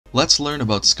Let's learn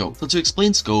about scope. So to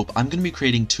explain scope, I'm going to be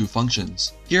creating two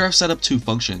functions. Here I've set up two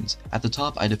functions. At the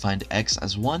top I defined x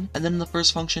as 1, and then in the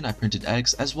first function I printed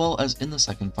x as well as in the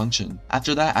second function.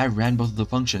 After that I ran both of the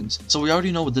functions, so we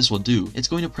already know what this will do. It's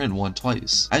going to print 1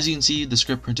 twice. As you can see, the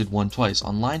script printed 1 twice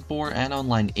on line 4 and on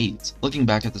line 8. Looking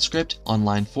back at the script, on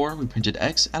line 4 we printed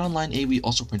x, and on line 8 we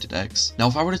also printed x. Now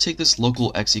if I were to take this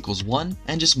local x equals 1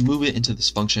 and just move it into this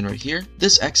function right here,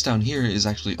 this x down here is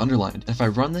actually underlined. If I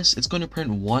run this, it's going to print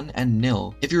 1 and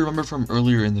nil. If you remember from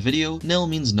earlier in the video, nil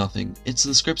means nothing. It's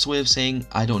the script's way of saying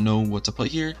I don't know what to put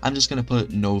here, I'm just going to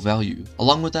put no value.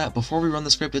 Along with that, before we run the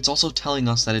script, it's also telling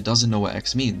us that it doesn't know what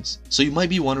x means. So you might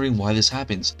be wondering why this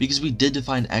happens, because we did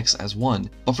define x as 1,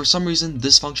 but for some reason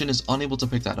this function is unable to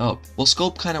pick that up. Well,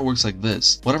 scope kind of works like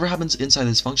this. Whatever happens inside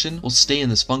this function will stay in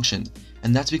this function,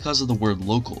 and that's because of the word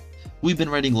local. We've been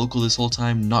writing local this whole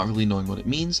time, not really knowing what it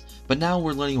means, but now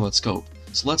we're learning about scope.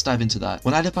 So let's dive into that.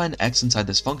 When I define x inside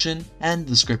this function, and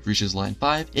the script reaches line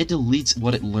 5, it deletes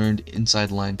what it learned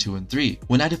inside line 2 and 3.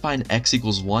 When I define x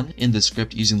equals 1 in the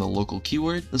script using the local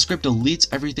keyword, the script deletes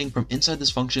everything from inside this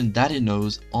function that it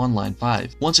knows on line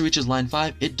 5. Once it reaches line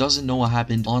 5, it doesn't know what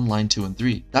happened on line 2 and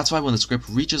 3. That's why when the script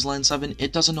reaches line 7,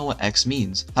 it doesn't know what x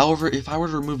means. However, if I were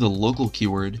to remove the local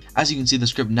keyword, as you can see, the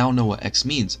script now knows what x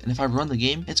means, and if I run the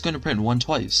game, it's going to print 1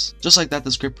 twice. Just like that,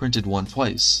 the script printed 1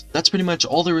 twice. That's pretty much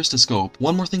all there is to scope.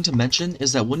 One more thing to mention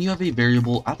is that when you have a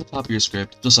variable at the top of your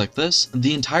script, just like this,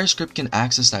 the entire script can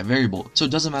access that variable. So it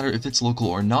doesn't matter if it's local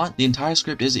or not, the entire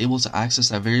script is able to access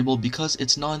that variable because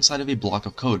it's not inside of a block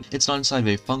of code. It's not inside of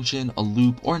a function, a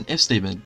loop, or an if statement.